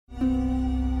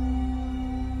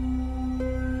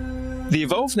The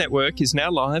Evolve Network is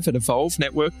now live at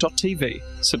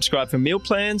evolvenetwork.tv. Subscribe for meal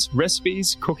plans,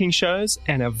 recipes, cooking shows,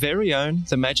 and our very own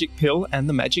The Magic Pill and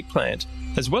The Magic Plant,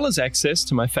 as well as access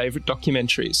to my favourite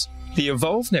documentaries. The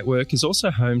Evolve Network is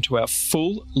also home to our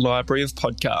full library of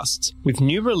podcasts, with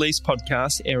new release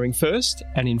podcasts airing first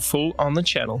and in full on the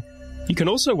channel. You can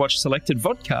also watch selected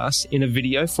vodcasts in a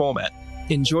video format.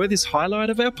 Enjoy this highlight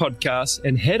of our podcast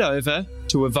and head over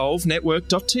to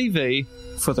evolvenetwork.tv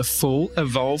for the full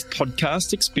Evolve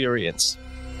podcast experience.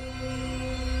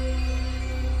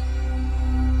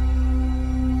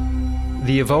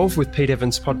 The Evolve with Pete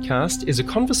Evans podcast is a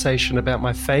conversation about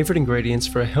my favourite ingredients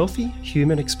for a healthy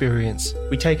human experience.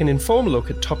 We take an informed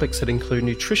look at topics that include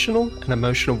nutritional and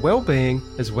emotional well-being,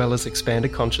 as well as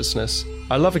expanded consciousness.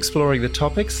 I love exploring the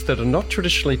topics that are not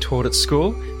traditionally taught at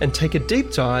school and take a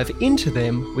deep dive into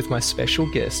them with my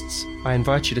special guests. I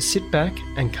invite you to sit back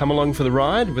and come along for the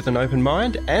ride with an open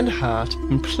mind and heart,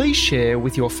 and please share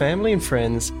with your family and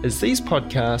friends, as these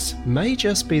podcasts may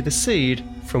just be the seed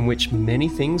from which many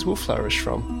things will flourish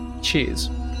from. Cheers.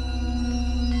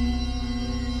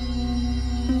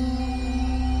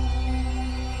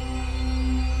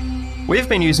 We've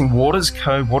been using Waters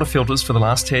Co. water filters for the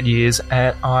last 10 years,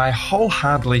 and I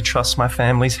wholeheartedly trust my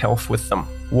family's health with them.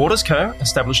 Waters Co.,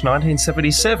 established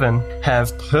 1977,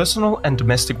 have personal and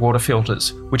domestic water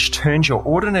filters, which turns your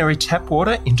ordinary tap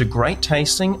water into great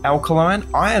tasting, alkaline,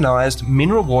 ionised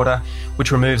mineral water,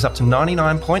 which removes up to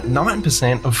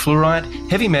 99.9% of fluoride,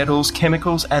 heavy metals,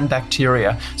 chemicals and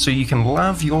bacteria, so you can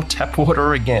love your tap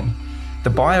water again. The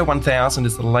Bio 1000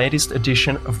 is the latest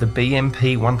edition of the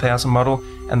BMP 1000 model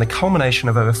and the culmination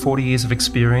of over 40 years of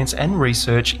experience and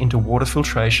research into water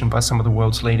filtration by some of the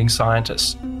world's leading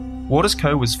scientists. Waters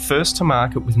Co. was first to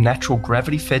market with natural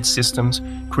gravity-fed systems,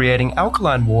 creating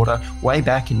alkaline water way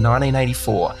back in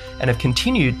 1984, and have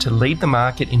continued to lead the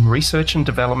market in research and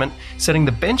development, setting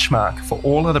the benchmark for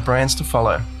all other brands to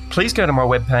follow. Please go to my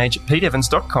webpage,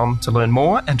 peteevans.com, to learn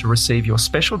more and to receive your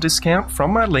special discount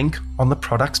from my link on the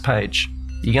products page.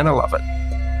 You're going to love it.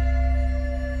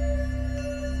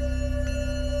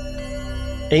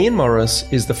 Ian Morris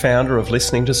is the founder of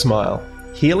Listening to Smile,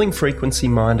 healing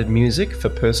frequency-minded music for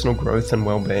personal growth and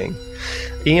well-being.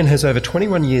 Ian has over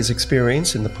 21 years'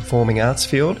 experience in the performing arts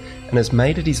field and has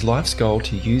made it his life's goal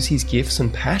to use his gifts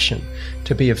and passion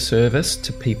to be of service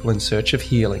to people in search of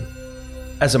healing.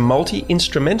 As a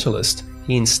multi-instrumentalist,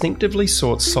 he instinctively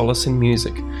sought solace in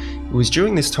music. It was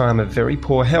during this time of very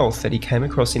poor health that he came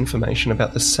across information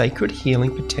about the sacred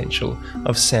healing potential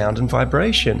of sound and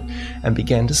vibration and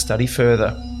began to study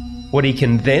further. What he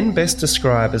can then best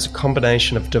describe as a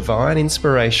combination of divine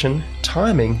inspiration,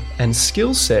 timing, and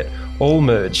skill set all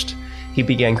merged. He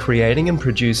began creating and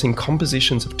producing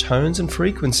compositions of tones and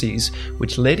frequencies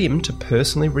which led him to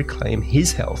personally reclaim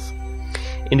his health.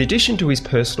 In addition to his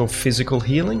personal physical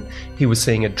healing, he was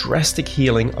seeing a drastic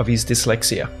healing of his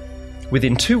dyslexia.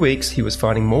 Within 2 weeks, he was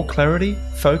finding more clarity,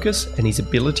 focus, and his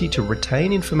ability to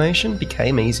retain information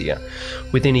became easier.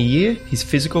 Within a year, his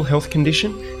physical health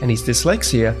condition and his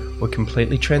dyslexia were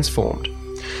completely transformed.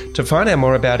 To find out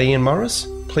more about Ian Morris,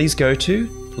 please go to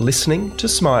Listening to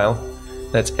Smile.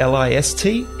 That's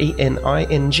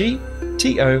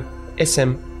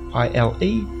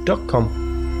LISTENINGTOSMILE.com.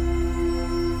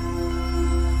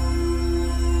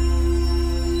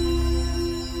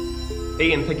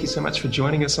 Ian, thank you so much for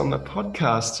joining us on the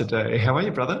podcast today. How are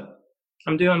you, brother?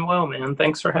 I'm doing well, man.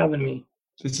 Thanks for having me.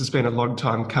 This has been a long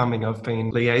time coming. I've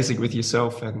been liaising with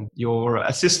yourself and your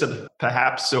assistant,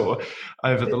 perhaps, or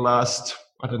over the last,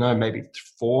 maybe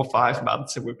 4 or 5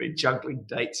 months, and we've been juggling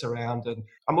dates around. And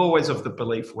I'm always of the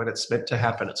belief when it's meant to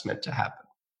happen, it's meant to happen.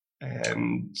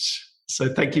 And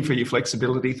so thank you for your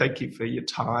flexibility. Thank you for your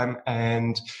time.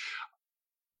 And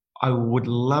I would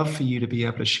love for you to be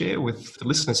able to share with the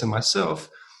listeners and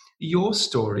myself your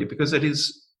story, because it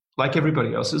is, like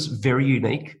everybody else's, very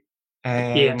unique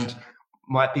and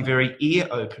might be very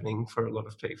ear-opening for a lot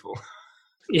of people.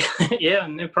 Yeah,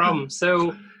 no problem.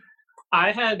 So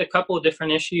I had a couple of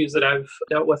different issues that I've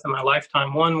dealt with in my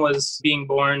lifetime. One was being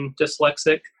born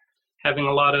dyslexic, having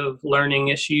a lot of learning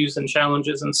issues and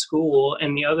challenges in school.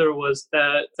 And the other was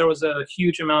that there was a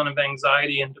huge amount of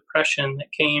anxiety and depression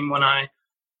that came when I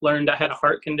learned I had a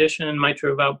heart condition,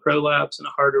 mitral valve prolapse, and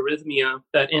a heart arrhythmia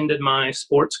that ended my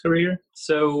sports career.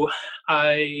 So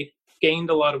I gained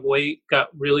a lot of weight,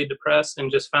 got really depressed,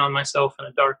 and just found myself in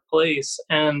a dark place.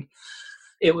 And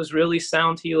it was really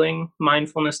sound healing,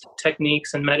 mindfulness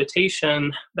techniques, and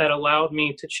meditation that allowed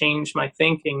me to change my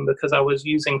thinking, because I was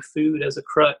using food as a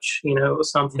crutch. It was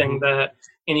something that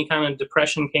any kind of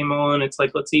depression came on, it's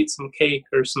like, let's eat some cake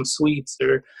or some sweets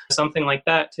or something like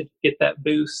that to get that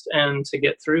boost and to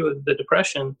get through the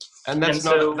depression. And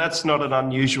that's not an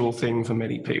unusual thing for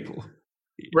many people.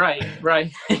 Right.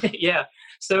 Yeah.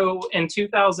 So in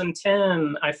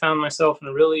 2010, I found myself in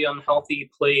a really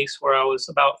unhealthy place where I was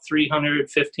about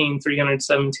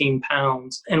 317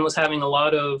 pounds and was having a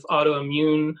lot of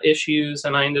autoimmune issues.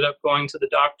 And I ended up going to the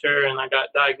doctor and I got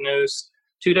diagnosed.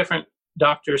 2 different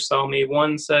doctors saw me.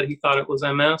 One said he thought it was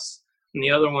MS. And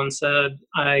the other one said,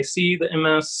 I see the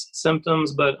MS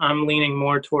symptoms, but I'm leaning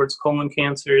more towards colon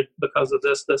cancer because of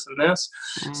this, this, and this.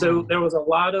 So there was a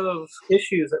lot of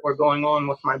issues that were going on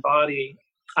with my body.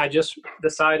 I just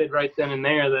decided right then and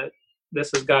there that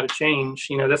this has got to change.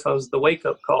 This was the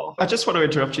wake-up call. I just want to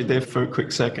interrupt you there for a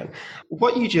quick second.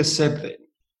 What you just said then,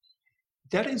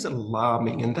 that is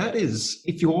alarming. And that is,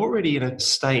 if you're already in a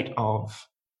state of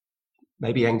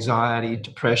maybe anxiety,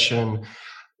 depression,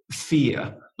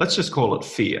 fear, let's just call it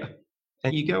fear,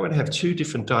 and you go and have 2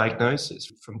 different diagnoses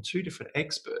from 2 different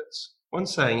experts, one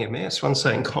saying MS, one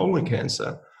saying colon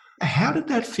cancer, how did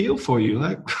that feel for you?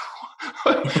 Like,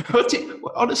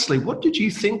 honestly, what did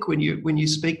you think when you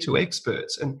speak to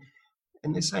experts and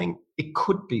they're saying it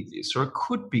could be this or it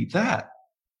could be that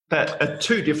are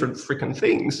 2 different freaking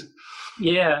things?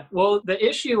 Yeah. Well, the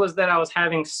issue was that I was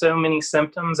having so many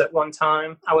symptoms at one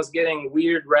time. I was getting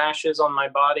weird rashes on my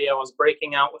body. I was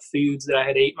breaking out with foods that I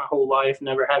had ate my whole life,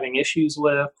 never having issues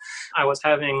with. I was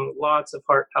having lots of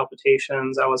heart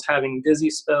palpitations. I was having dizzy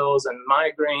spells and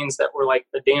migraines that were like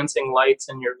the dancing lights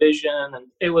in your vision. And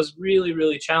it was really,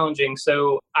 really challenging.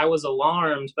 So I was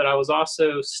alarmed, but I was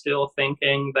also still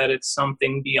thinking that it's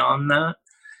something beyond that,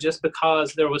 just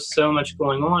because there was so much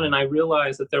going on. And I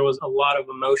realized that there was a lot of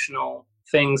emotional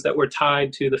things that were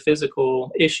tied to the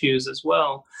physical issues as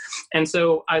well. And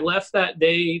so I left that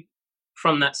day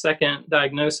from that second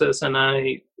diagnosis and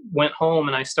I went home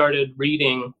and I started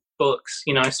reading books.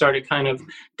 I started kind of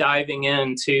diving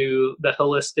into the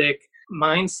holistic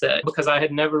mindset because I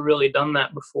had never really done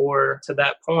that before to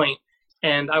that point.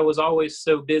 And I was always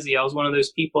so busy. I was one of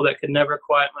those people that could never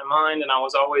quiet my mind. And I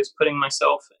was always putting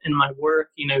myself in my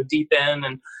work, deep in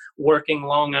and working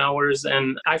long hours.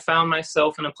 And I found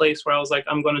myself in a place where I was like,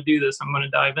 I'm going to do this. I'm going to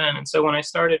dive in. And so when I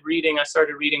started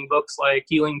reading books like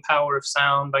Healing Power of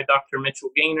Sound by Dr.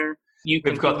 Mitchell Gaynor.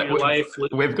 We've got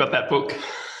that book.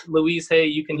 Louise Hay,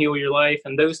 You Can Heal Your Life.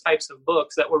 And those types of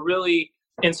books that were really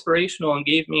inspirational and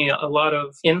gave me a lot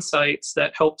of insights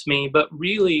that helped me. But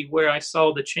really where I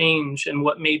saw the change and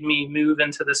what made me move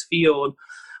into this field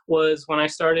was when I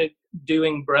started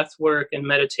doing breath work and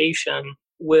meditation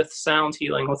with sound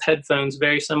healing, with headphones,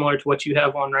 very similar to what you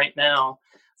have on right now.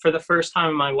 For the first time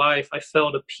in my life, I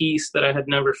felt a peace that I had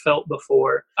never felt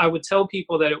before. I would tell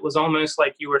people that it was almost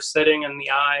like you were sitting in the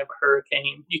eye of a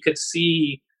hurricane. You could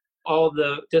see all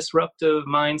the disruptive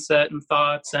mindset and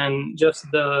thoughts and just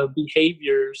the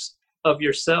behaviors of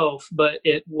yourself, but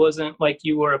it wasn't like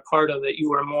you were a part of it.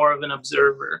 You were more of an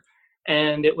observer.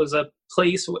 And it was a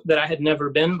place that I had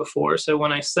never been before. So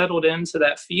when I settled into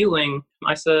that feeling,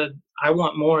 I said, I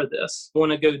want more of this. I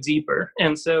want to go deeper.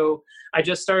 And so I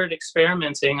just started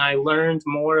experimenting. I learned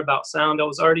more about sound. I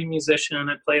was already a musician.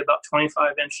 I play about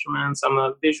 25 instruments. I'm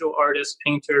a visual artist,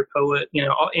 painter, poet,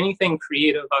 anything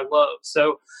creative I love.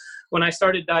 So when I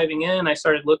started diving in, I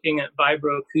started looking at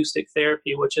vibroacoustic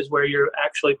therapy, which is where you're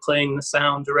actually playing the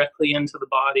sound directly into the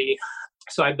body.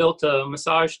 So I built a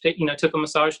took a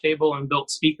massage table and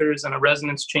built speakers and a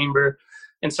resonance chamber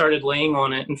and started laying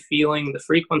on it and feeling the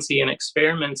frequency and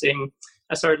experimenting.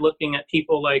 I started looking at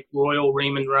people like Royal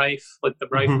Raymond Rife, like the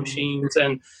Rife machines,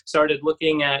 and started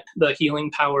looking at the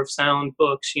Healing Power of Sound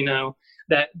books,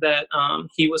 that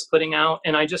he was putting out.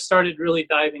 And I just started really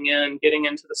diving in, getting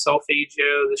into the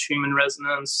solfeggio, the Schumann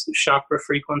resonance, the chakra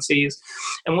frequencies.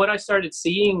 And what I started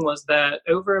seeing was that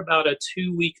over about a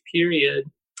 2-week period,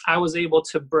 I was able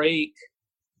to break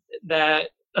that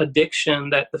addiction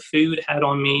that the food had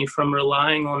on me from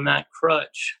relying on that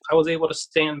crutch. I was able to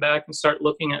stand back and start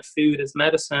looking at food as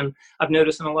medicine. I've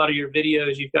noticed in a lot of your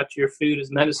videos, you've got your food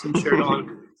as medicine shirt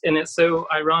on. And it's so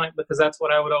ironic because that's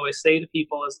what I would always say to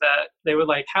people is that they were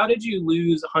like, how did you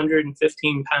lose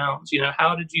 115 pounds?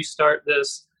 How did you start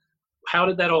this? How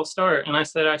did that all start? And I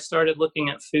said, I started looking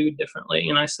at food differently.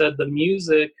 And I said, the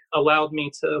music allowed me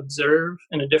to observe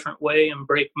in a different way and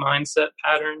break mindset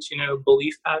patterns,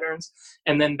 belief patterns.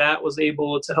 And then that was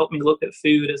able to help me look at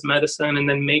food as medicine. And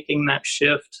then making that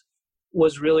shift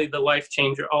was really the life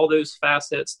changer. All those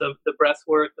facets, the breath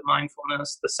work, the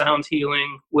mindfulness, the sound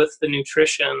healing with the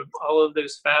nutrition, all of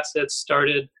those facets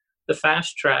started the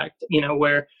fast track,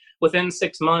 where within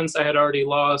 6 months, I had already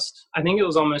lost, I think it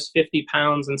was almost 50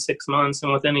 pounds in 6 months.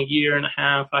 And within a year and a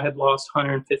half, I had lost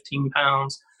 115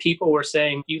 pounds. People were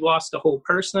saying, you lost a whole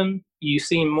person. You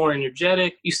seem more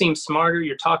energetic. You seem smarter.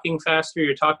 You're talking faster.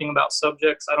 You're talking about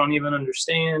subjects I don't even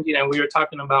understand. We were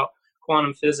talking about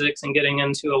quantum physics and getting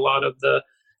into a lot of the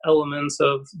elements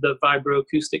of the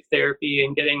vibroacoustic therapy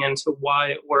and getting into why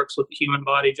it works with the human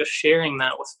body, just sharing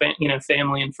that with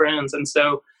family and friends. And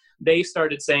so they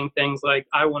started saying things like,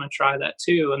 I want to try that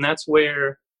too. And that's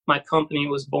where my company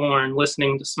was born,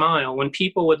 Listening to Smile. When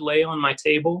people would lay on my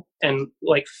table and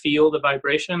feel the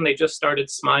vibration, they just started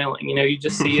smiling. You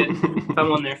just see it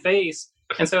come on their face.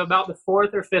 And so about the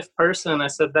fourth or fifth person, I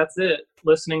said, that's it,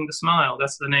 Listening to Smile.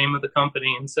 That's the name of the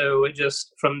company. And so it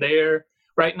just, from there,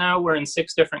 right now we're in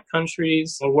 6 different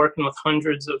countries. We're working with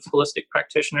hundreds of holistic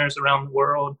practitioners around the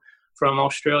world, from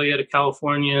Australia to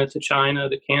California to China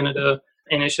to Canada.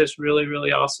 And it's just really,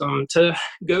 really awesome to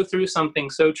go through something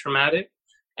so traumatic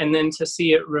and then to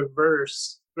see it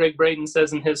reverse. Greg Braden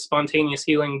says in his Spontaneous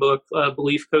Healing book,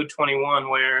 Belief Code 21,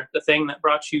 where the thing that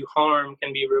brought you harm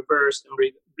can be reversed and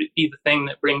be the thing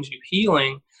that brings you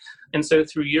healing. And so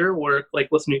through your work, like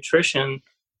with nutrition,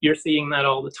 you're seeing that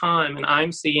all the time. And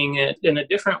I'm seeing it in a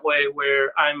different way,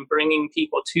 where I'm bringing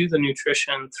people to the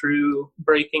nutrition through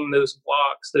breaking those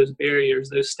blocks, those barriers,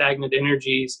 those stagnant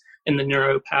energies in the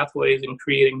neuro pathways, and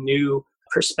creating new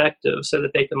perspectives so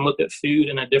that they can look at food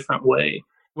in a different way.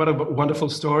 What a wonderful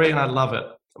story, and I love it.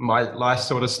 My life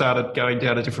sort of started going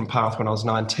down a different path when I was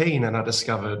 19, and I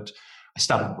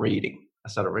started reading. I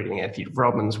started reading Anthony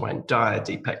Robbins, Wayne Dyer,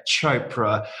 Deepak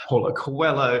Chopra, Paulo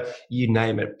Coelho, you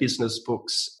name it, business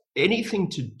books, anything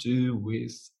to do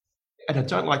with, and I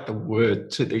don't like the word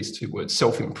to these 2 words,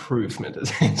 self-improvement.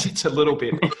 It's a little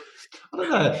bit, I don't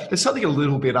know, there's something a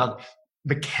little bit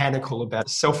mechanical about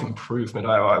self-improvement,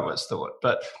 I always thought,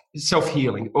 but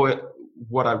self-healing, or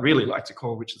what I really like to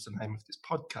call, which is the name of this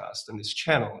podcast and this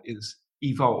channel, is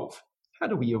evolve. How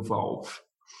do we evolve?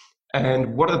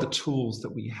 And what are the tools that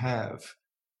we have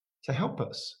to help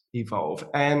us evolve?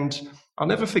 And I'll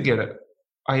never forget it.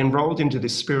 I enrolled into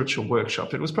this spiritual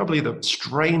workshop. It was probably the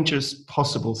strangest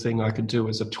possible thing I could do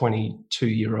as a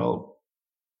 22-year-old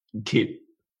kid.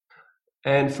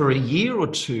 And for a year or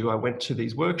 2, I went to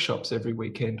these workshops every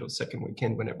weekend or second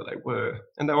weekend, whenever they were.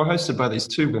 And they were hosted by these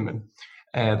 2 women.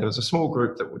 And there was a small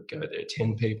group that would go there,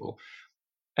 10 people.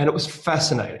 And it was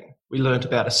fascinating. We learned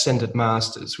about ascended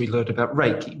masters. We learned about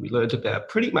Reiki. We learned about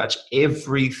pretty much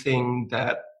everything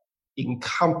that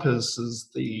encompasses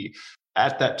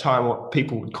at that time, what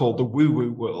people would call the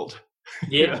woo-woo world.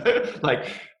 Yeah.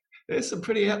 There's some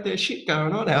pretty out there shit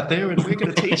going on out there, and we're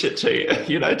going to teach it to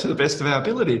you, to the best of our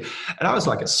ability. And I was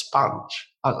like a sponge.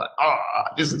 I was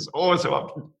like, this is awesome. I've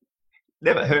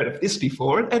never heard of this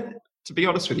before. And to be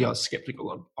honest with you, I was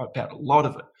skeptical about a lot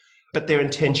of it. But their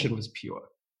intention was pure.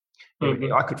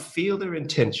 Mm-hmm. I could feel their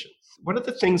intention. One of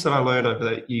the things that I learned over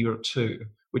that year or 2,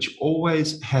 which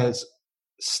always has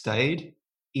stayed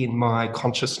in my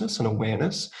consciousness and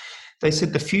awareness, they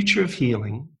said the future of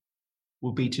healing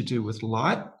will be to do with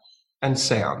light and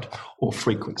sound, or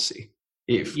frequency,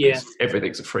 if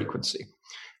everything's a frequency.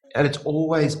 And it's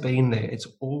always been there. It's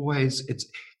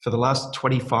for the last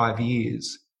 25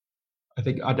 years.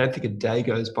 I don't think a day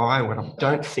goes by when I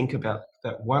don't think about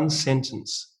that one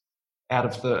sentence out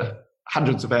of the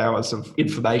hundreds of hours of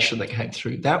information that came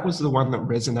through. That was the one that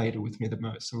resonated with me the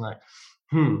most. I'm like,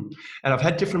 And I've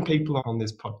had different people on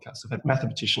this podcast. I've had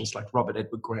mathematicians like Robert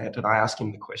Edward Grant, and I asked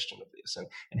him the question of this,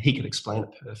 and he could explain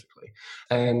it perfectly.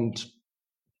 And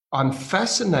I'm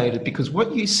fascinated because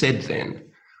what you said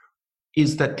then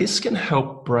is that this can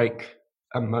help break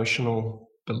emotional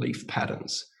belief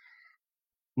patterns.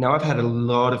 Now, I've had a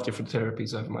lot of different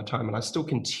therapies over my time, and I still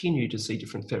continue to see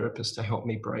different therapists to help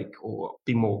me break or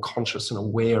be more conscious and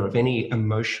aware of any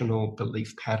emotional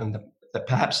belief pattern that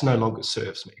perhaps no longer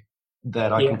serves me,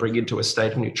 that I can bring into a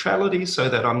state of neutrality so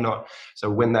that I'm not, so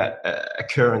when that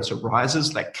occurrence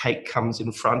arises, that cake comes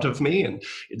in front of me, and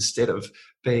instead of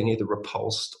being either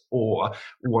repulsed or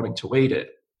wanting to eat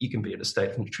it, you can be in a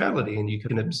state of neutrality and you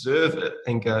can observe it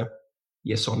and go,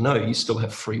 yes or no, you still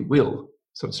have free will.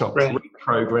 So it's not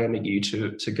programming you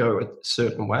to go a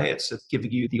certain way. It's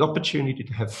giving you the opportunity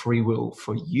to have free will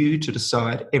for you to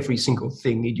decide every single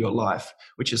thing in your life,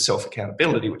 which is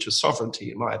self-accountability, which is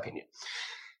sovereignty, in my opinion.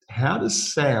 How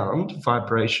does sound,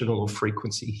 vibrational or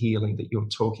frequency healing that you're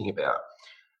talking about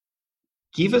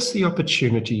give us the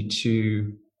opportunity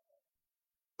to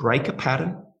break a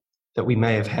pattern that we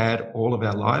may have had all of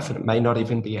our life, and it may not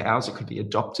even be ours. It could be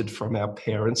adopted from our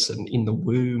parents and in the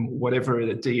womb, whatever,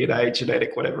 the DNA,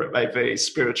 genetic, whatever it may be,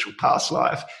 spiritual past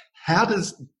life. How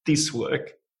does this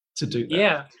work to do that?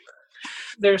 Yeah.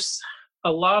 There's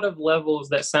a lot of levels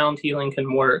that sound healing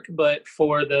can work, but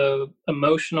for the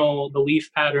emotional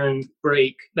belief pattern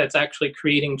break that's actually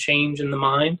creating change in the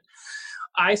mind,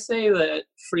 I say that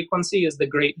frequency is the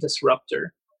great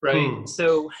disruptor, right?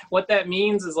 So what that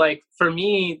means is, like, for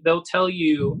me, they'll tell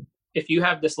you if you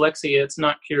have dyslexia, it's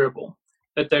not curable,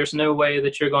 that there's no way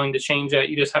that you're going to change that.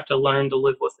 You just have to learn to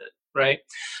live with it, right?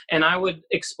 And I would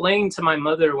explain to my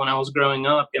mother when I was growing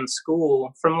up in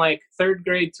school, from like 3rd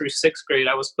grade through 6th grade,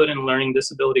 I was put in learning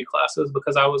disability classes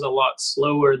because I was a lot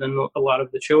slower than a lot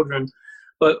of the children.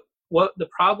 But what the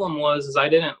problem was is I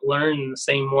didn't learn the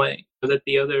same way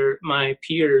that my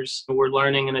peers were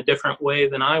learning in a different way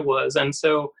than I was. And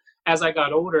so as I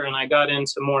got older and I got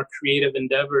into more creative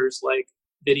endeavors like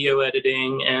video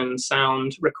editing and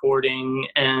sound recording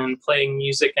and playing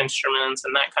music instruments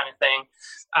and that kind of thing,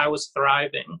 I was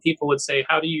thriving. People would say,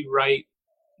 how do you write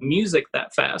music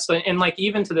that fast? And like,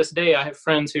 even to this day, I have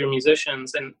friends who are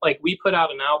musicians, and like, we put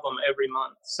out an album every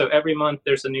month. So every month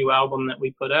there's a new album that we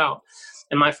put out.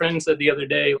 And my friend said the other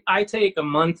day, I take a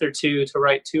month or 2 to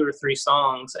write 2 or 3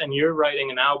 songs, and you're writing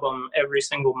an album every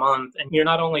single month. And you're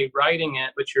not only writing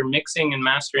it, but you're mixing and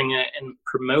mastering it and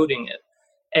promoting it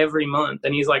every month.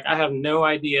 And he's like, I have no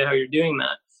idea how you're doing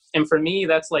that. And for me,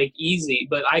 that's like easy.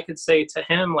 But I could say to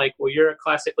him, like, well, you're a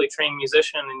classically trained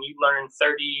musician and you learn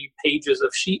 30 pages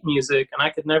of sheet music, and I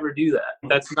could never do that.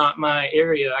 That's not my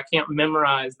area. I can't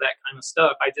memorize that kind of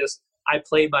stuff. I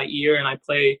play by ear, and I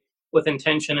play with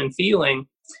intention and feeling.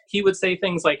 He would say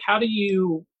things like, how do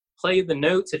you play the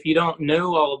notes if you don't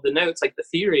know all of the notes, like the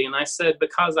theory? And I said,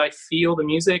 because I feel the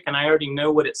music and I already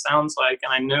know what it sounds like,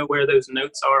 and I know where those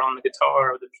notes are on the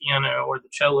guitar or the piano or the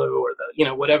cello or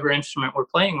the, whatever instrument we're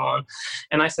playing on.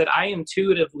 And I said, I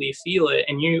intuitively feel it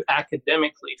and you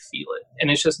academically feel it. And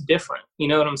it's just different. You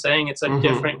know what I'm saying? It's a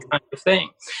different kind of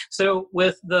thing. So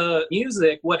with the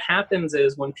music, what happens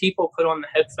is when people put on the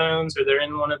headphones or they're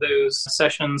in one of those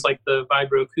sessions like the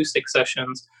vibroacoustic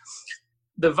sessions,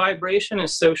 the vibration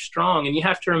is so strong. And you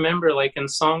have to remember, like in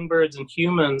songbirds and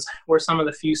humans, we're some of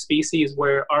the few species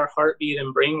where our heartbeat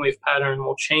and brainwave pattern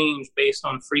will change based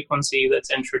on frequency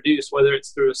that's introduced, whether it's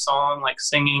through a song like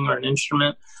singing or an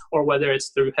instrument, or whether it's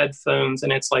through headphones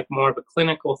and it's like more of a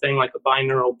clinical thing like a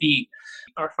binaural beat.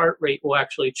 Our heart rate will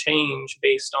actually change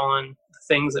based on the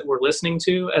things that we're listening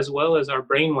to, as well as our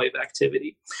brainwave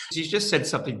activity. You just said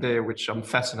something there which I'm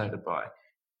fascinated by.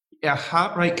 Our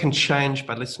heart rate can change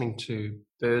by listening to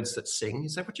birds that sing.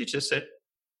 Is that what you just said?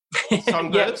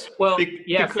 Songbirds? Yeah, well,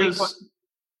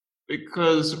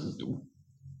 because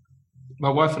my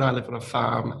wife and I live on a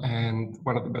farm, and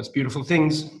one of the most beautiful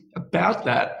things about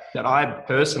that I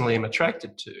personally am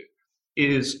attracted to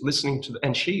is listening to,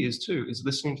 and she is too, is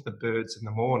listening to the birds in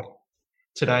the morning.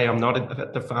 Today I'm not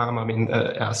at the farm, I'm in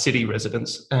our city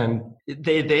residence, and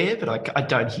they're there, but I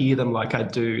don't hear them like I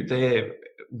do there.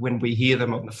 When we hear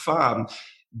them on the farm,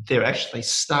 they actually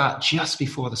start just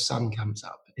before the sun comes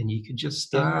up, and you can just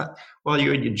start while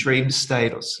you're in your dream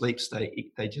state or sleep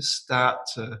state. They just start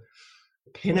to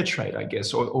penetrate, I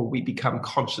guess, or we become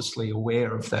consciously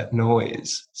aware of that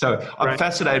noise. So I'm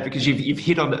fascinated because you've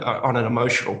hit on an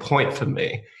emotional point for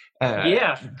me.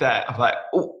 That I'm like,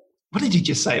 oh, what did you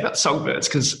just say about songbirds?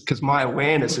 Because my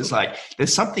awareness is like,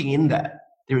 there's something in that.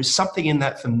 There is something in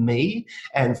that for me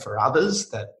and for others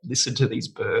that listen to these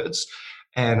birds.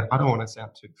 And I don't want to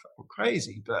sound too fucking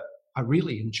crazy, but I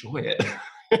really enjoy it.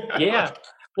 Yeah.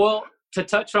 Well, to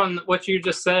touch on what you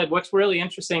just said, what's really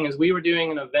interesting is we were doing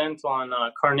an event on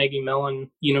Carnegie Mellon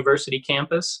University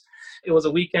campus. It was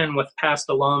a weekend with past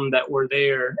alum that were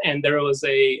there. And there was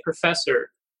a professor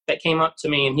that came up to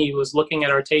me, and he was looking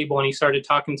at our table, and he started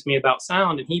talking to me about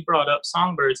sound. And he brought up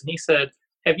songbirds, and he said,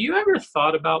 have you ever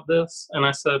thought about this? And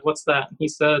I said, what's that? And he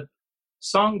said,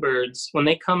 songbirds, when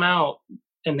they come out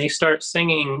and they start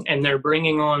singing and they're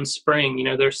bringing on spring,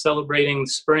 they're celebrating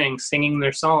spring, singing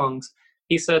their songs.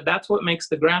 He said, that's what makes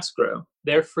the grass grow.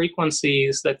 Their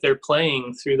frequencies that they're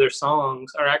playing through their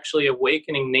songs are actually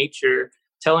awakening nature,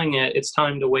 telling it it's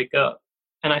time to wake up.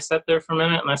 And I sat there for a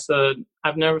minute and I said,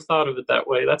 I've never thought of it that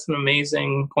way. That's an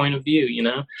amazing point of view,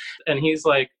 And he's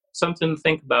like, something to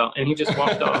think about, and he just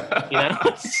walked off, And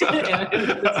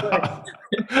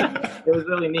it was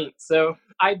really neat. So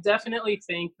I definitely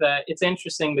think that it's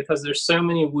interesting because there's so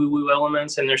many woo-woo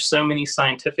elements and there's so many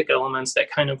scientific elements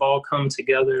that kind of all come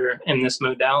together in this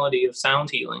modality of sound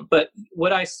healing. But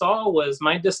what I saw was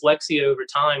my dyslexia over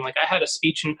time. Like, I had a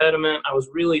speech impediment. I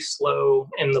was really slow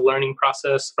in the learning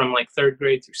process from like 3rd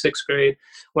grade through 6th grade.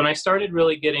 When I started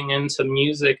really getting into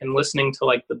music and listening to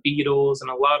like the Beatles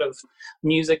and a lot of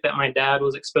music that my dad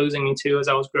was exposing me to as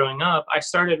I was growing up, I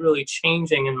started really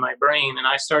changing in my brain, and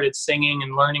I started singing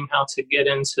and learning how to get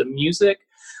into music,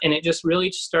 and it just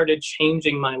really started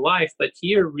changing my life. But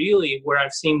here, really, where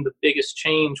I've seen the biggest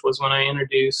change was when I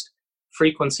introduced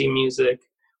frequency music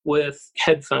with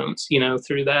headphones,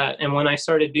 through that. And when I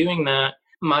started doing that,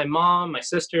 my mom, my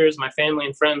sisters, my family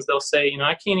and friends, they'll say,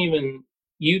 I can't even,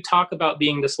 you talk about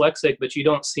being dyslexic, but you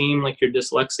don't seem like you're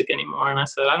dyslexic anymore. And I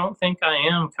said, I don't think I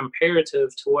am,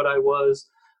 comparative to what I was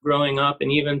growing up, and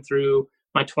even through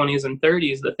my 20s and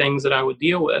 30s, the things that I would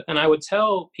deal with. And I would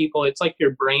tell people, it's like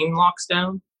your brain locks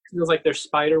down. It feels like there's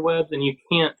spider webs and you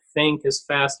can't think as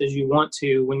fast as you want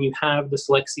to when you have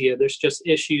dyslexia. There's just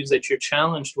issues that you're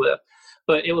challenged with.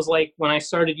 But it was like when I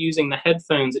started using the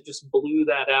headphones, it just blew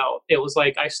that out. It was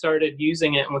like I started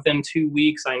using it, and within 2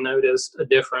 weeks, I noticed a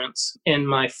difference in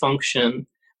my function,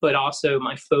 but also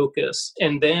my focus.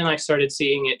 And then I started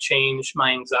seeing it change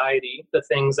my anxiety, the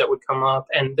things that would come up.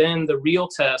 And then the real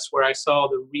test where I saw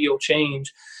the real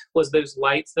change was those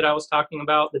lights that I was talking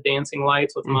about, the dancing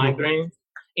lights with migraine.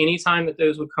 Anytime that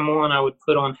those would come on, I would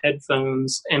put on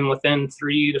headphones, and within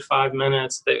 3 to 5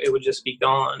 minutes, it would just be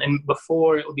gone. And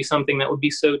before, it would be something that would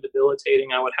be so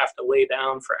debilitating, I would have to lay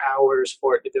down for hours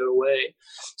for it to go away.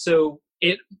 So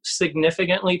it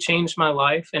significantly changed my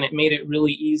life, and it made it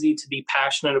really easy to be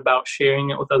passionate about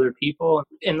sharing it with other people.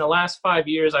 In the last 5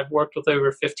 years, I've worked with over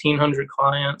 1,500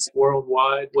 clients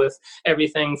worldwide with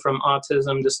everything from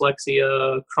autism,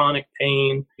 dyslexia, chronic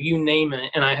pain, you name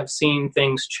it. And I have seen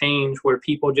things change where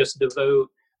people just devote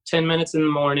 10 minutes in the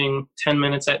morning, 10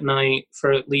 minutes at night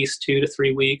for at least 2 to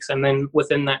 3 weeks. And then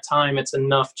within that time, it's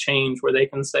enough change where they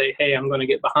can say, hey, I'm going to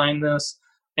get behind this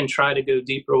and try to go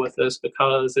deeper with this,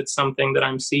 because it's something that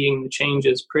I'm seeing the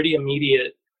changes pretty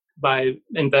immediate by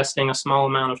investing a small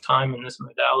amount of time in this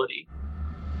modality.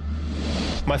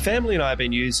 My family and I have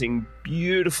been using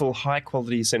beautiful,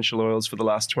 high-quality essential oils for the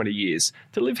last 20 years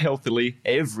to live healthily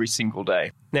every single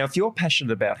day. Now, if you're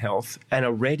passionate about health and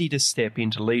are ready to step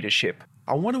into leadership,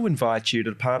 I want to invite you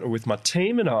to partner with my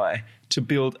team and I to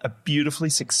build a beautifully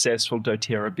successful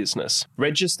doTERRA business.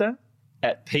 Register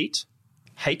at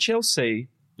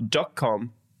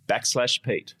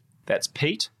PeteHLC.com/Pete. That's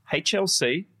Pete,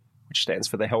 HLC, which stands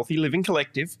for the Healthy Living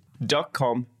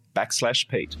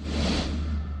Collective.com/Pete.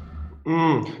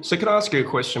 So can I ask you a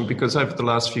question? Because over the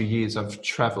last few years, I've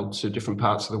traveled to different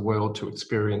parts of the world to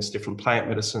experience different plant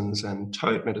medicines and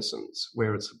toad medicines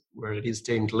where it is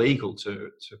deemed legal to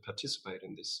participate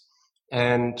in this.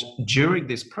 And during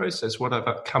this process, what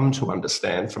I've come to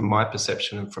understand from my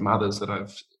perception and from others that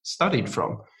I've studied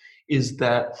from is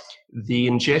that the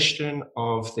ingestion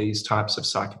of these types of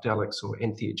psychedelics or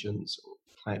entheogens or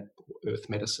plant or earth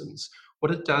medicines,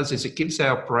 what it does is it gives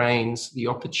our brains the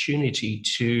opportunity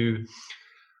to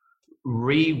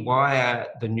rewire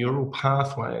the neural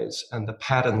pathways and the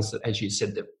patterns that, as you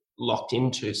said, they're locked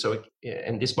into. So,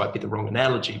 and this might be the wrong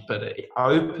analogy, but it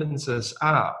opens us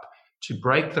up to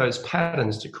break those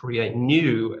patterns to create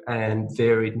new and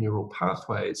varied neural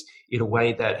pathways in a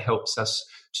way that helps us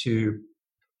to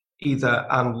either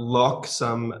unlock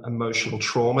some emotional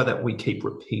trauma that we keep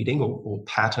repeating or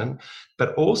pattern,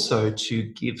 but also to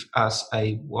give us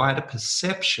a wider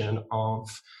perception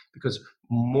of, because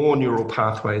more neural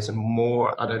pathways and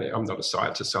more, I'm not a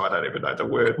scientist, so I don't even know the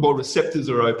word, more receptors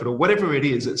are open or whatever it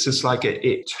is. It's just like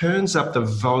it turns up the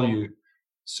volume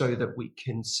so that we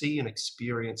can see and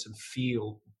experience and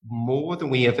feel more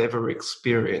than we have ever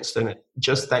experienced. And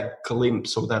just that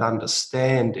glimpse or that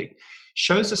understanding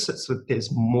shows us that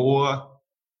there's more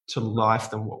to life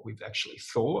than what we've actually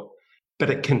thought. But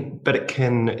it can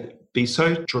be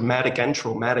so dramatic and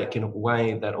traumatic in a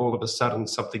way that all of a sudden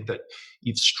something that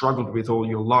you've struggled with all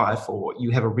your life, or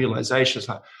you have a realization, it's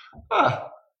like, I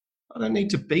don't need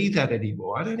to be that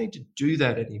anymore. I don't need to do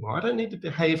that anymore. I don't need to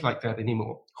behave like that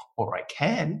anymore. Or I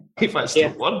can if I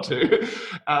still want to.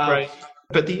 Right.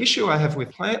 But the issue I have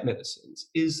with plant medicines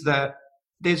is that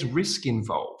there's risk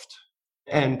involved.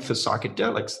 And for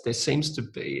psychedelics, there seems to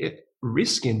be a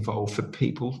risk involved for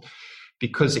people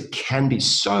because it can be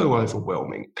so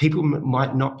overwhelming. People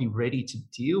might not be ready to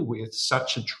deal with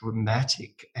such a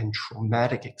dramatic and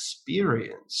traumatic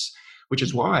experience, which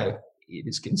is why it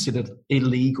is considered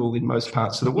illegal in most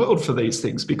parts of the world for these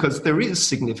things, because there is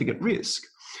significant risk.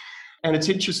 And it's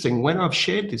interesting, when I've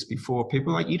shared this before,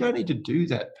 people are like, you don't need to do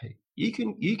that, Pete.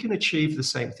 You can achieve the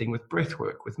same thing with breath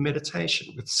work, with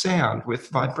meditation, with sound, with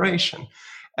vibration.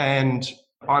 And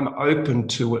I'm open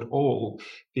to it all,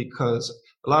 because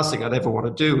the last thing I'd ever want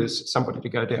to do is somebody to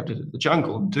go down to the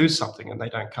jungle and do something and they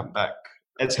don't come back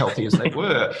as healthy as they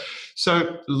were.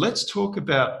 So let's talk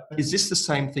about, is this the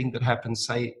same thing that happens,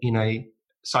 say, in a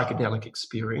psychedelic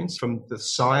experience from the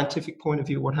scientific point of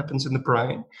view, what happens in the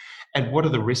brain, and what are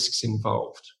the risks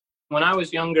involved? When I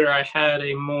was younger, I had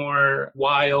a more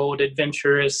wild,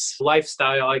 adventurous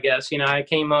lifestyle, I guess. I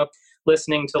came up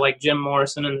listening to like Jim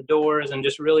Morrison and the Doors and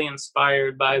just really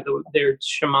inspired by their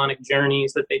shamanic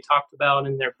journeys that they talked about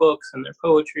in their books and their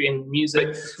poetry and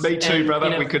music. Me too,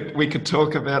 brother. We could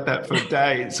talk about that for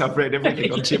days. I've read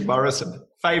everything on Jim Morrison.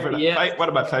 One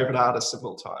of my favorite artists of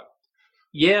all time.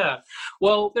 Yeah.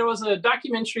 Well, there was a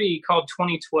documentary called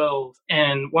 2012,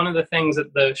 and one of the things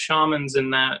that the shamans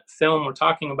in that film were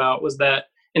talking about was that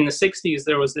in the 60s,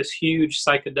 there was this huge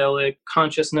psychedelic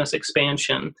consciousness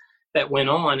expansion that went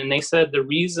on. And they said the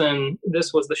reason,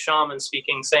 this was the shaman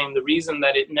speaking, saying the reason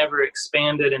that it never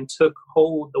expanded and took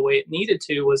hold the way it needed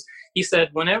to was, he said,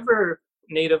 whenever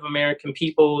Native American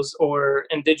peoples or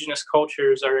indigenous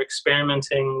cultures are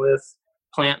experimenting with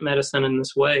plant medicine in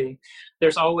this way,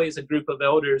 there's always a group of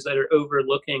elders that are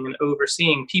overlooking and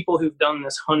overseeing people who've done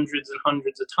this hundreds and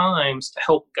hundreds of times to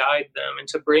help guide them and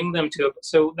to bring them to it,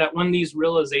 so that when these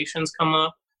realizations come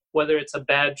up, whether it's a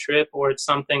bad trip or it's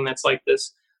something that's like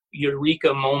this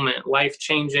eureka moment,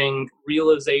 life-changing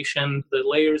realization, the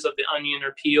layers of the onion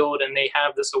are peeled and they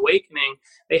have this awakening,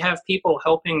 they have people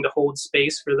helping to hold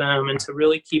space for them and to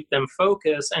really keep them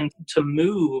focused and to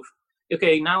move.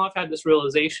 Okay, now I've had this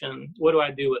realization, what do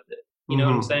I do with it? You know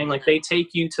what I'm saying? Like, they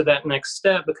take you to that next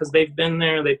step because they've been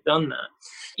there, they've done that.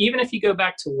 Even if you go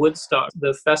back to Woodstock,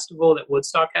 the festival that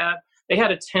Woodstock had, they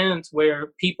had a tent where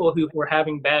people who were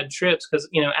having bad trips, because,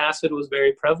 acid was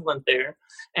very prevalent there,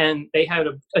 and they had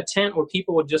a tent where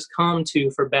people would just come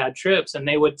to for bad trips, and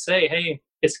they would say, hey,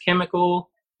 it's chemical,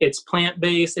 it's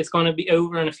plant-based, it's going to be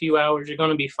over in a few hours, you're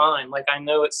going to be fine. Like, I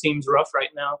know it seems rough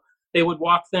right now. They would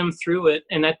walk them through it,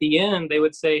 and at the end, they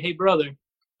would say, hey, brother,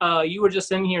 you were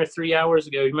just in here 3 hours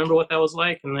ago. You remember what that was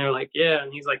like? And they're like, yeah.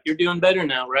 And he's like, you're doing better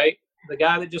now, right? The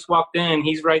guy that just walked in,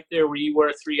 he's right there where you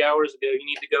were 3 hours ago. You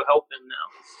need to go help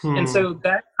him now. And so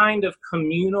that kind of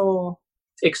communal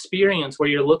experience where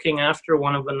you're looking after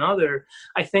one of another,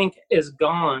 I think is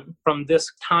gone from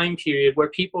this time period where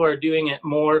people are doing it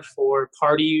more for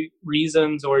party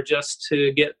reasons or just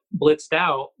to get blitzed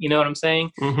out. You know what I'm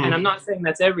saying? And I'm not saying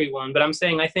that's everyone, but I'm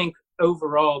saying I think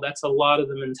overall that's a lot of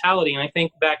the mentality. And I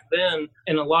think back then,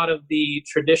 in a lot of the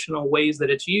traditional ways that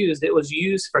it's used, it was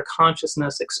used for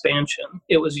consciousness expansion.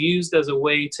 It was used as a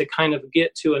way to kind of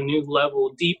get to a new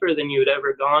level deeper than you had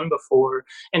ever gone before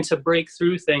and to break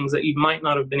through things that you might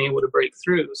not have been able to break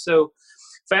through. So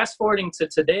fast forwarding to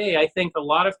today, I think a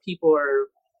lot of people are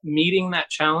meeting that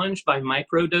challenge by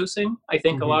microdosing. I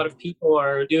think a lot of people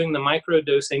are doing the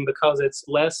microdosing because it's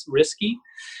less risky.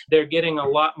 They're getting a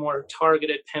lot more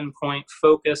targeted pinpoint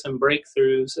focus and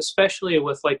breakthroughs, especially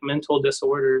with like mental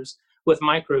disorders with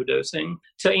microdosing.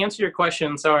 To answer your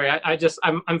question, sorry,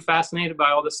 I'm fascinated by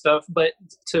all this stuff, but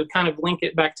to kind of link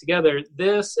it back together,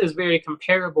 this is very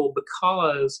comparable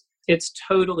because it's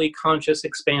totally conscious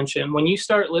expansion. When you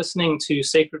start listening to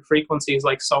sacred frequencies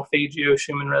like solfeggio,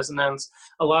 Schumann resonance,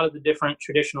 a lot of the different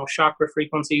traditional chakra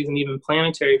frequencies and even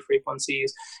planetary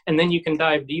frequencies, and then you can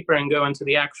dive deeper and go into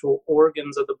the actual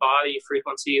organs of the body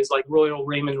frequencies like Royal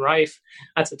Raymond Rife,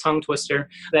 that's a tongue twister,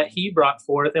 that he brought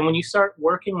forth. And when you start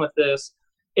working with this,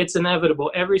 it's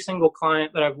inevitable. Every single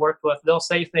client that I've worked with, they'll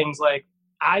say things like,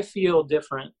 I feel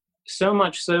different. So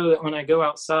much so that when I go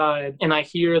outside and I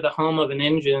hear the hum of an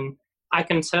engine, I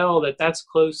can tell that that's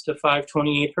close to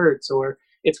 528 hertz or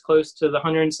it's close to the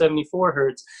 174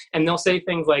 hertz. And they'll say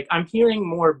things like, I'm hearing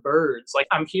more birds. Like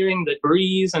I'm hearing the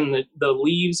breeze and the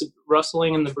leaves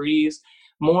rustling in the breeze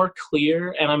more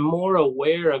clear, and I'm more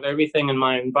aware of everything in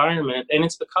my environment. And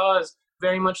it's because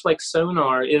very much like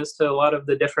sonar is to a lot of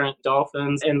the different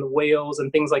dolphins and the whales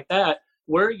and things like that,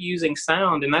 we're using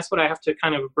sound. And that's what I have to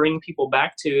kind of bring people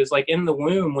back to is like in the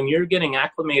womb, when you're getting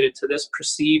acclimated to this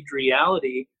perceived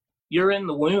reality, you're in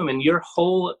the womb and your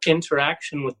whole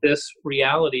interaction with this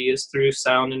reality is through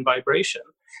sound and vibration.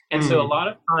 And so a lot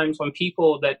of times when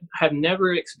people that have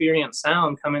never experienced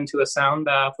sound come into a sound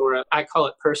bath or I call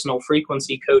it personal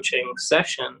frequency coaching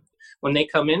session, when they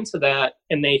come into that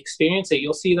and they experience it,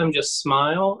 you'll see them just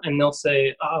smile and they'll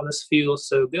say, oh, this feels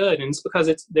so good. And it's because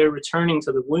they're returning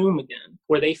to the womb again,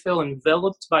 where they feel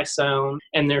enveloped by sound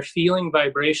and they're feeling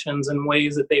vibrations in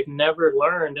ways that they've never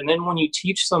learned. And then when you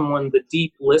teach someone the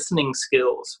deep listening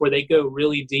skills where they go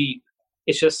really deep,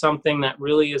 it's just something that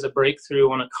really is a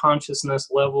breakthrough on a consciousness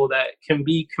level that can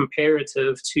be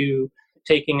comparative to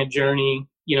taking a journey,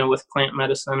 with plant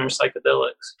medicine or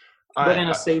psychedelics. But in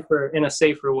a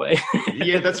safer way.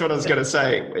 Yeah, that's what I was going to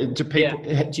say.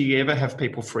 Do you ever have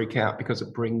people freak out because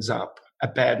it brings up a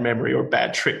bad memory or a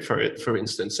bad trip, for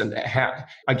instance? And how,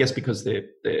 I guess because they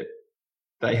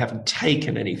haven't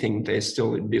taken anything, they're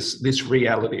still in this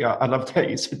reality. I loved how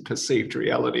you said perceived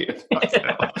reality.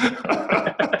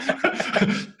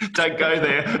 Don't go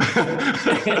there.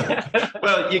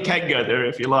 Well, you can go there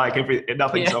if you like.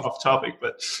 Nothing's off topic,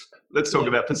 but let's talk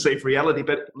about perceived reality.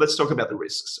 But let's talk about the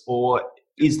risks. Or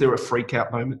is there a freak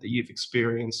out moment that you've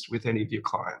experienced with any of your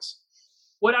clients?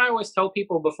 What I always tell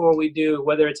people before we do,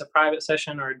 whether it's a private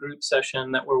session or a group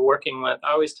session that we're working with,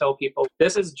 I always tell people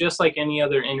this is just like any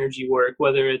other energy work,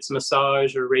 whether it's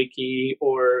massage or Reiki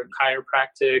or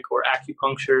chiropractic or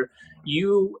acupuncture.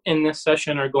 You in this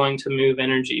session are going to move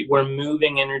energy. We're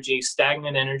moving energy,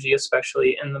 stagnant energy,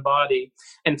 especially in the body,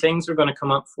 and things are going to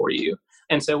come up for you.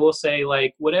 And so we'll say,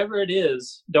 like, whatever it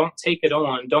is, don't take it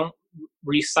on. Don't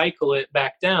recycle it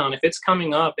back down. If it's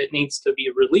coming up, it needs to be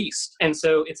released. And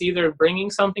so it's either bringing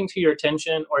something to your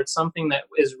attention or it's something that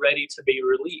is ready to be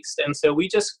released. And so we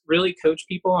just really coach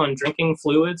people on drinking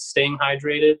fluids, staying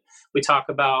hydrated. We talk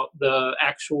about the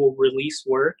actual release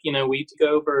work. We go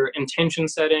over intention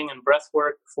setting and breath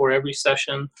work for every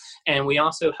session. And we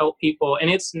also help people, and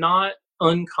it's not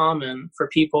uncommon for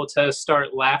people to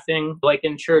start laughing, like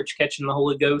in church, catching the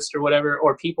Holy Ghost or whatever,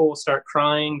 or people will start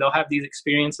crying. They'll have these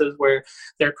experiences where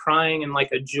they're crying in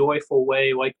like a joyful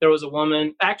way. Like there was a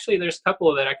woman, actually there's a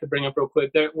couple that I could bring up real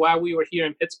quick. While we were here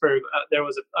in Pittsburgh, there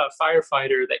was a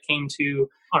firefighter that came to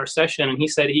our session, and he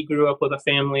said he grew up with a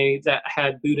family that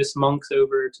had Buddhist monks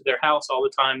over to their house all the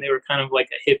time. They were kind of like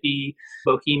a hippie,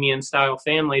 bohemian style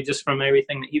family, just from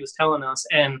everything that he was telling us.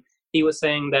 And he was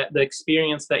saying that the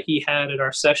experience that he had at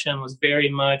our session was very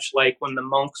much like when the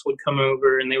monks would come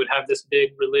over and they would have this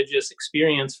big religious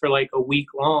experience for like a week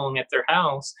long at their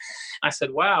house. I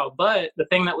said, wow. But the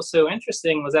thing that was so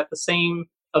interesting was at the same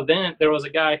event, there was a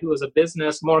guy who was a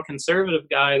business, more conservative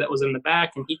guy that was in the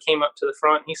back, and he came up to the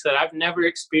front and he said, I've never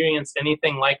experienced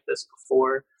anything like this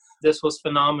before. This was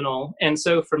phenomenal. And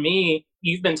so for me,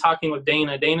 you've been talking with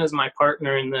Dana. Dana's my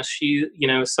partner in this. She,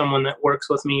 is someone that works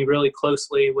with me really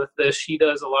closely with this. She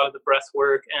does a lot of the breath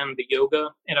work and the yoga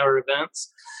at our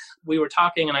events. We were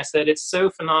talking and I said, it's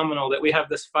so phenomenal that we have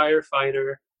this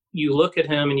firefighter. You look at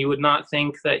him and you would not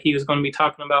think that he was going to be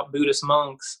talking about Buddhist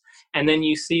monks. And then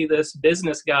you see this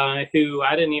business guy who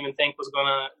I didn't even think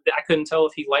I couldn't tell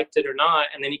if he liked it or not.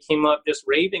 And then he came up just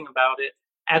raving about it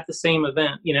at the same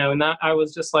event, and that I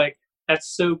was just like,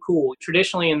 that's so cool.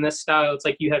 Traditionally in this style, it's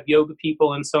like you have yoga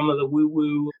people and some of the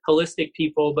woo-woo holistic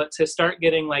people, but to start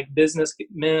getting like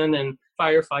businessmen and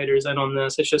firefighters in on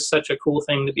this, it's just such a cool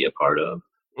thing to be a part of.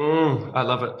 I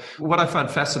love it. What I find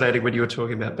fascinating when you were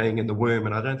talking about being in the womb,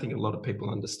 and I don't think a lot of people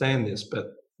understand this,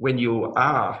 but when you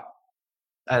are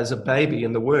as a baby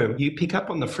in the womb, you pick up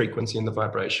on the frequency and the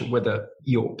vibration, whether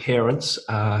your parents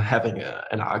are having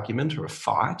an argument or a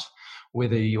fight,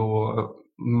 whether your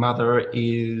mother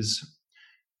is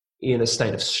in a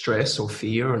state of stress or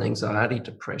fear and anxiety,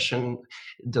 depression,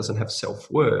 doesn't have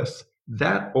self-worth.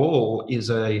 That all is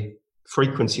a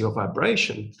frequency or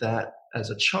vibration that as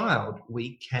a child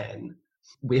we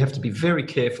have to be very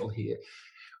careful here.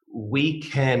 We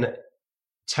can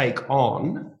take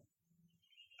on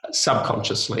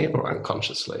subconsciously or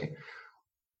unconsciously,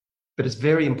 but it's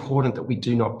very important that we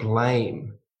do not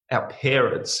blame our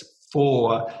parents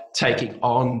for taking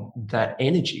on that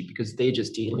energy, because they're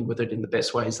just dealing with it in the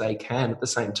best ways they can at the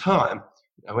same time.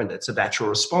 And it's a natural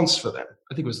response for them.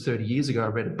 I think it was 30 years ago, I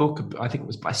read a book, I think it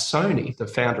was by Sony. The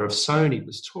founder of Sony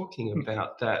was talking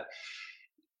about that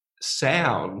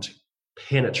sound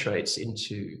penetrates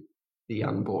into the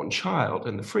unborn child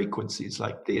and the frequencies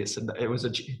like this. And it was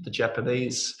the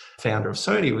Japanese founder of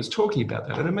Sony was talking about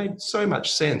that. And it made so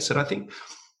much sense. And I think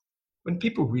when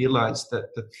people realize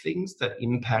that the things that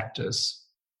impact us,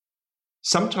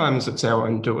 sometimes it's our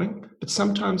own doing, but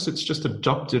sometimes it's just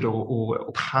adopted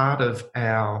or part of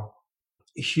our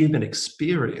human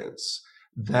experience,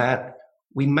 that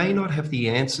we may not have the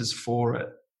answers for it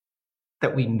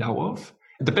that we know of.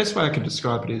 The best way I can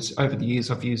describe it is, over the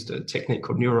years, I've used a technique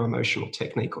called neuroemotional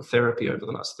technique or therapy over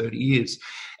the last 30 years.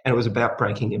 And it was about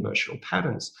breaking emotional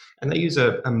patterns. And they use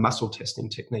a muscle testing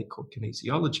technique called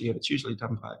kinesiology. And it's usually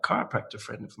done by a chiropractor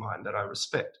friend of mine that I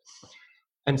respect.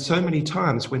 And so many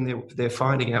times when they're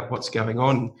finding out what's going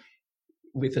on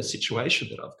with a situation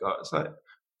that I've got, it's like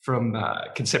from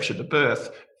conception to birth,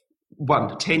 1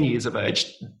 to 10 years of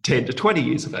age, 10 to 20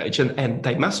 years of age, and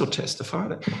they muscle test to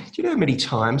find it. Do you know how many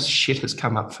times shit has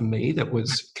come up for me that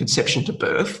was conception to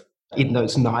birth in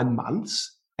those 9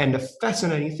 months? And the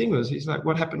fascinating thing was, he's like,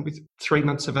 what happened with 3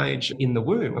 months of age in the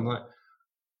womb? I'm like,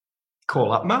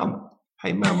 call up mum.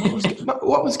 Hey, mum,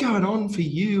 what was going on for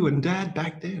you and dad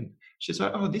back then? She's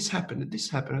like, oh, this happened and this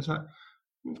happened. I was like,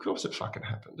 of course it fucking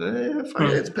happened.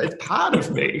 It's part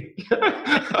of me.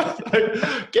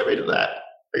 Get rid of that.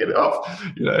 Get it off.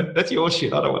 That's your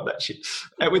shit. I don't want that shit.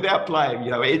 And without blame,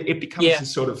 it becomes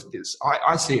this sort of this.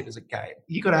 I see it as a game.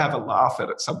 You got to have a laugh at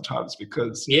it sometimes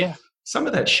because some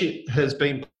of that shit has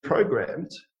been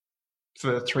programmed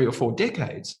for 3 or 4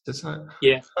 decades. It's like,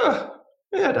 I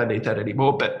don't need that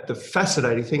anymore. But the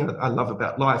fascinating thing I love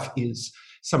about life is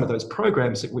some of those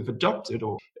programs that we've adopted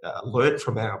or learnt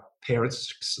from our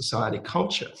parents' society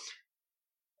culture.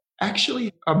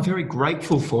 Actually, I'm very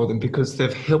grateful for them because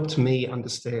they've helped me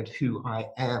understand who I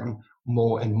am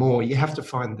more and more. You have to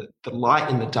find the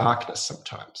light in the darkness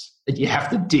sometimes. And you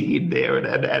have to dig in there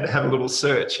and have a little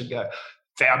search and go,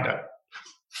 found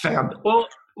it. Well,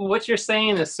 what you're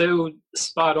saying is so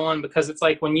spot on because it's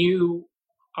like when you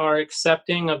are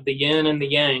accepting of the yin and the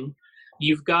yang,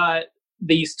 you've got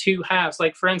these two halves.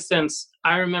 Like, for instance,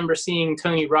 I remember seeing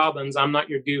Tony Robbins' I'm Not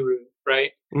Your Guru,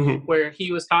 right? Mm-hmm. Where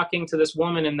he was talking to this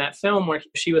woman in that film where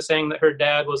she was saying that her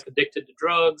dad was addicted to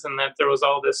drugs and that there was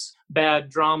all this bad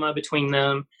drama between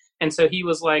them. And so he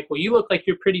was like, well, you look like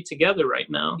you're pretty together right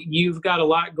now. You've got a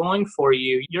lot going for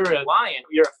you. You're a lion.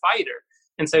 You're a fighter.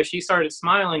 And so she started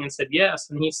smiling and said, yes.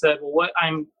 And he said, well, what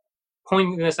I'm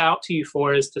pointing this out to you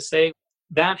for is to say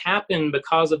that happened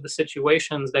because of the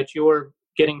situations that you're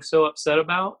getting so upset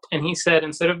about. And he said,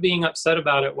 instead of being upset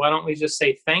about it, why don't we just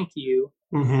say thank you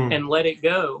and let it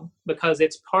go? Because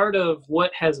it's part of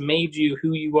what has made you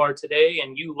who you are today,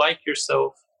 and you like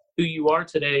yourself who you are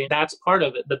today. That's part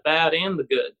of it. The bad and the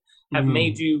good have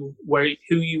made you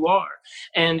who you are.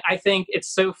 And I think it's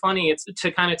so funny. It's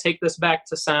to kind of take this back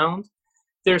to sound.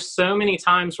 There's so many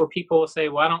times where people will say,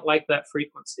 well, I don't like that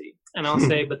frequency. And I'll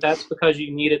say, but that's because you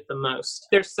need it the most.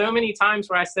 There's so many times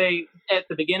where I say at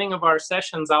the beginning of our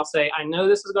sessions, I'll say, I know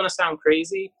this is going to sound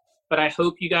crazy, but I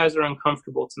hope you guys are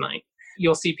uncomfortable tonight.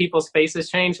 You'll see people's faces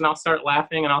change and I'll start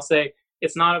laughing and I'll say,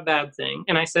 it's not a bad thing.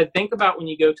 And I said, think about when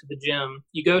you go to the gym.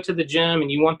 You go to the gym and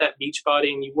you want that beach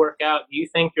body and you work out. Do you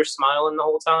think you're smiling the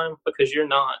whole time? Because you're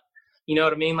not. You know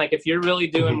what I mean? Like if you're really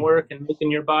doing work and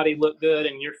making your body look good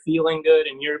and you're feeling good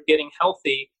and you're getting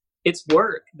healthy, it's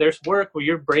work. There's work where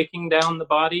you're breaking down the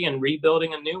body and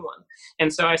rebuilding a new one.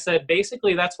 And so I said,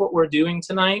 basically, that's what we're doing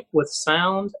tonight with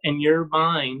sound and your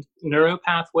mind,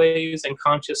 neuropathways and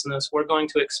consciousness. We're going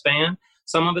to expand.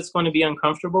 Some of it's going to be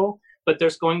uncomfortable, but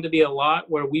there's going to be a lot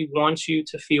where we want you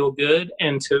to feel good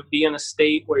and to be in a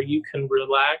state where you can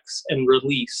relax and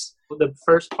release. The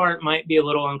first part might be a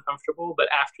little uncomfortable, but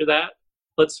after that,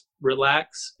 let's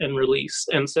relax and release.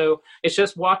 And so it's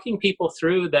just walking people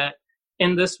through that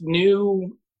in this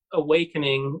new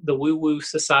awakening, the woo-woo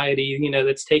society,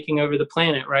 that's taking over the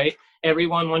planet, right?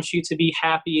 Everyone wants you to be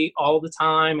happy all the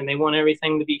time and they want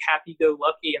everything to be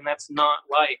happy-go-lucky, and that's not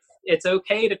life. It's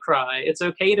okay to cry. It's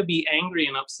okay to be angry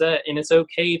and upset, and it's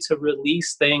okay to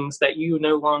release things that you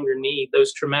no longer need,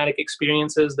 those traumatic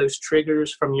experiences, those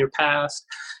triggers from your past.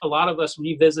 A lot of us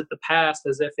revisit the past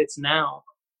as if it's now,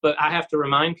 but I have to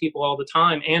remind people all the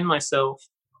time, and myself,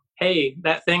 hey,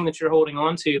 that thing that you're holding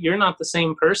on to, you're not the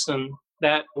same person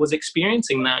that was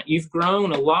experiencing that. You've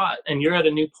grown a lot, and you're at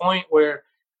a new point where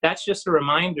that's just a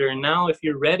reminder. And now if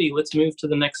you're ready, let's move to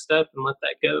the next step and let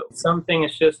that go. Something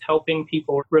is just helping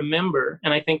people remember.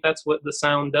 And I think that's what the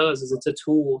sound does, is it's a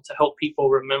tool to help people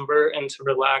remember and to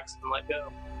relax and let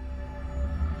go.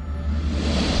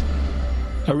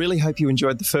 I really hope you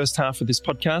enjoyed the first half of this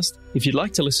podcast. If you'd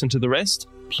like to listen to the rest,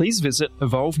 please visit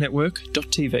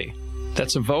evolvenetwork.tv.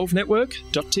 That's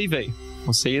evolvenetwork.tv.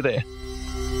 We'll see you there.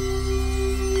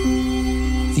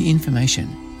 The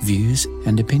information, views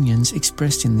and opinions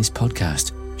expressed in this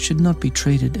podcast should not be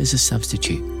treated as a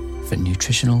substitute for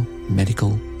nutritional,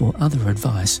 medical or other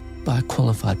advice by a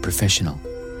qualified professional.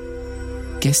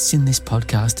 Guests in this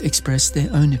podcast express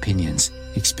their own opinions,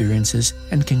 experiences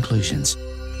and conclusions.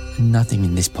 Nothing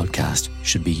in this podcast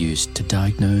should be used to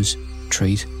diagnose,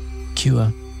 treat,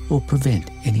 cure or prevent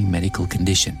any medical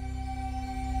condition.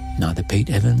 Neither Pete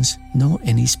Evans nor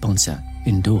any sponsor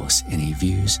endorse any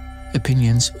views,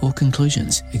 opinions, or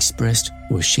conclusions expressed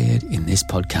or shared in this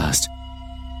podcast.